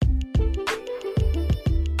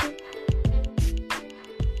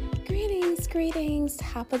Greetings,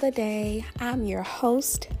 top of the day. I'm your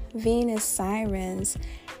host, Venus Sirens,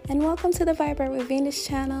 and welcome to the Vibrate with Venus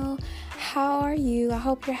channel. How are you? I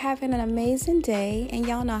hope you're having an amazing day, and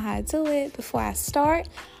y'all know how I do it. Before I start,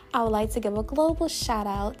 I would like to give a global shout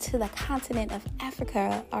out to the continent of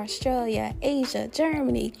Africa, Australia, Asia,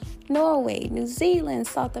 Germany, Norway, New Zealand,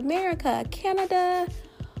 South America, Canada,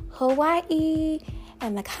 Hawaii,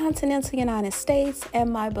 and the continental United States,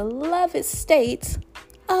 and my beloved state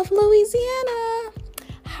of Louisiana.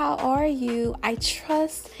 How are you? I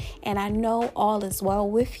trust and I know all is well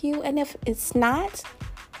with you. And if it's not,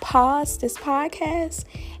 pause this podcast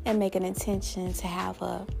and make an intention to have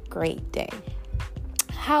a great day.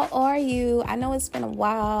 How are you? I know it's been a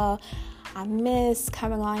while. I miss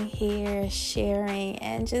coming on here, sharing,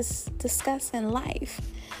 and just discussing life.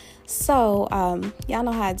 So, y'all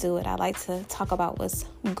know how I do it. I like to talk about what's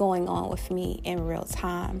going on with me in real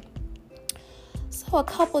time. So a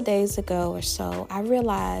couple days ago or so, I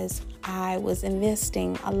realized I was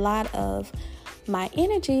investing a lot of my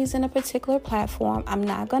energies in a particular platform. I'm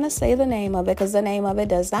not going to say the name of it because the name of it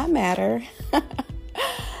does not matter.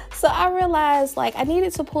 So I realized I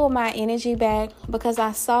needed to pull my energy back because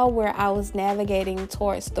I saw where I was navigating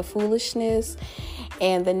towards the foolishness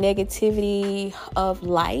and the negativity of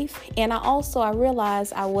life. And I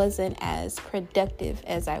realized I wasn't as productive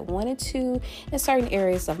as I wanted to in certain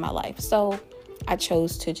areas of my life. So I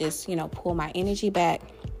chose to just, pull my energy back.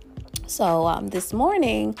 So this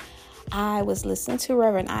morning, I was listening to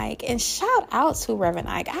Reverend Ike, and shout out to Reverend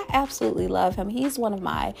Ike. I absolutely love him. He's one of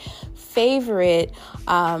my favorite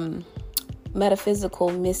metaphysical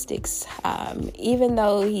mystics, even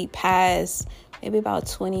though he passed maybe about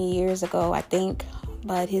 20 years ago, I think.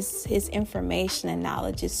 But his information and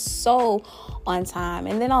knowledge is so on time.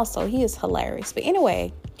 And then also he is hilarious. But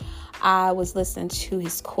anyway, I was listening to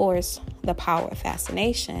his course, The Power of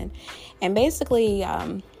Fascination. And basically,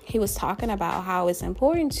 he was talking about how it's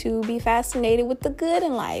important to be fascinated with the good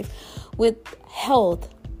in life, with health,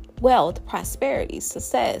 wealth, prosperity,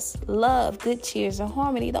 success, love, good cheers, and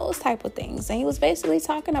harmony, those type of things. And he was basically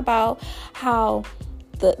talking about how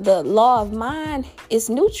the law of mind is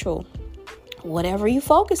neutral. Whatever you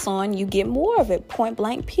focus on, you get more of it, point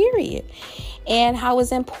blank, period. And how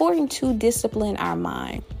it's important to discipline our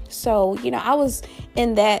mind. So, I was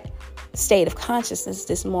in that state of consciousness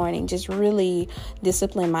this morning, just really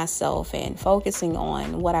disciplining myself and focusing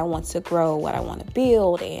on what I want to grow, what I want to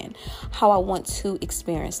build, and how I want to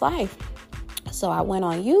experience life. So I went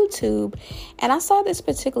on YouTube and I saw this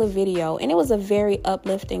particular video, and it was a very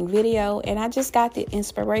uplifting video. And I just got the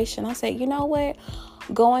inspiration. I said, you know what?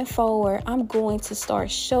 Going forward, I'm going to start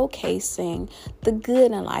showcasing the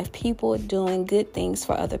good in life, people doing good things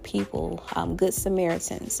for other people, good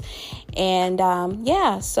Samaritans. And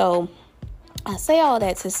so I say all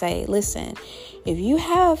that to say, listen, if you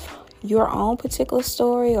have your own particular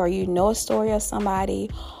story, or you know a story of somebody,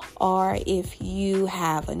 or if you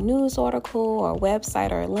have a news article or a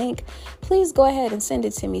website or a link, please go ahead and send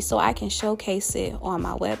it to me so I can showcase it on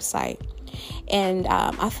my website. And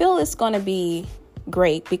I feel it's going to be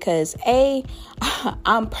great because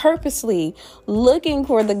I'm purposely looking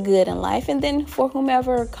for the good in life, and then for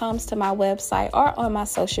whomever comes to my website or on my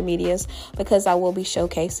social medias, because I will be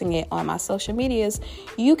showcasing it on my social medias,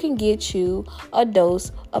 you can get you a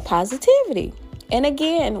dose of positivity. And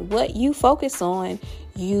again, what you focus on,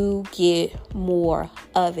 you get more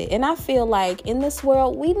of it. And I feel like in this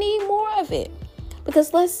world, we need more of it,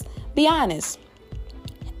 because let's be honest,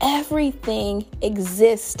 everything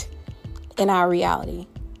exists in our reality,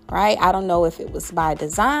 right? I don't know if it was by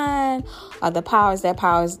design or the powers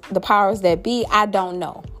that be. I don't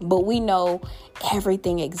know, but we know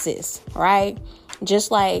everything exists, right?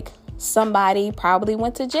 Just like somebody probably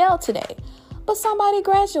went to jail today, but somebody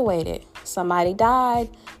graduated, somebody died,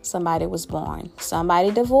 somebody was born,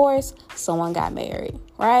 somebody divorced, someone got married,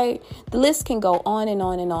 right? The list can go on and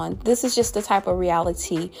on and on. This is just the type of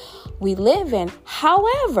reality we live in.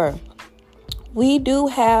 However, we do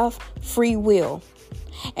have free will,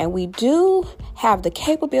 and we do have the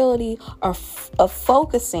capability of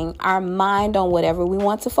focusing our mind on whatever we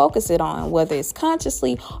want to focus it on, whether it's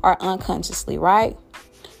consciously or unconsciously, right?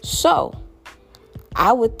 So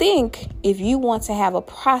I would think if you want to have a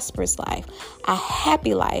prosperous life, a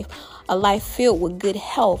happy life, a life filled with good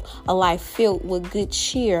health, a life filled with good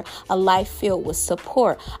cheer, a life filled with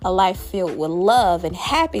support, a life filled with love and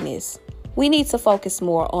happiness, we need to focus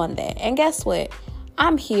more on that. And guess what?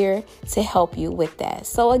 I'm here to help you with that.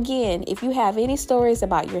 So again, if you have any stories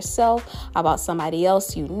about yourself, about somebody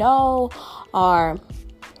else you know, or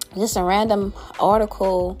just a random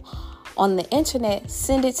article on the internet,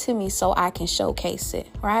 send it to me so I can showcase it,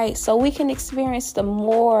 right? So we can experience the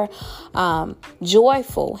more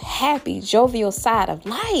joyful, happy, jovial side of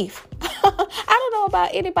life. I don't know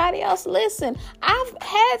about anybody else. Listen, I've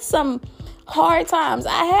had some hard times.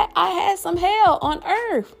 I had some hell on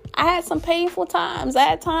earth. I had some painful times. I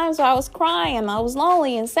had times where I was crying, I was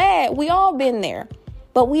lonely and sad. We all been there,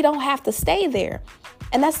 but we don't have to stay there.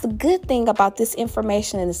 And that's the good thing about this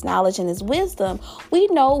information and this knowledge and this wisdom. We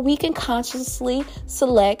know we can consciously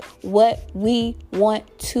select what we want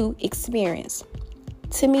to experience.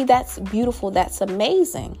 To me, that's beautiful. That's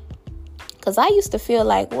amazing. Because I used to feel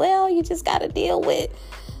like, well, you just got to deal with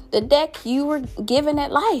the deck you were given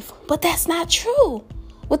at life. But that's not true.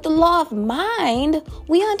 With the law of mind,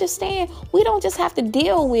 we understand we don't just have to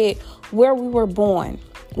deal with where we were born,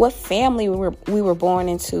 what family we were born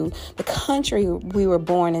into, the country we were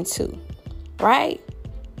born into, right?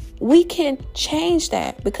 We can change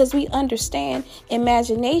that because we understand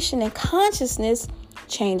imagination and consciousness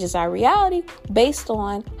changes our reality based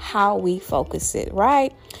on how we focus it,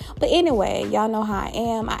 right? But anyway, y'all know how I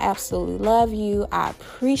am. I absolutely love you. I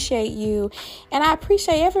appreciate you. And I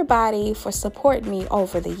appreciate everybody for supporting me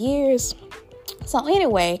over the years. So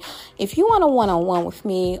anyway, if you want a one-on-one with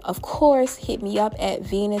me, of course, hit me up at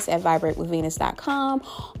venus@vibratewithvenus.com,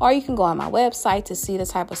 or you can go on my website to see the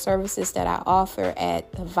type of services that I offer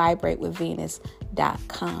at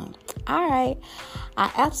vibratewithvenus.com. All right. I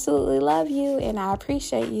absolutely love you and I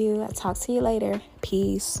appreciate you. I'll talk to you later.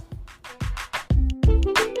 Peace.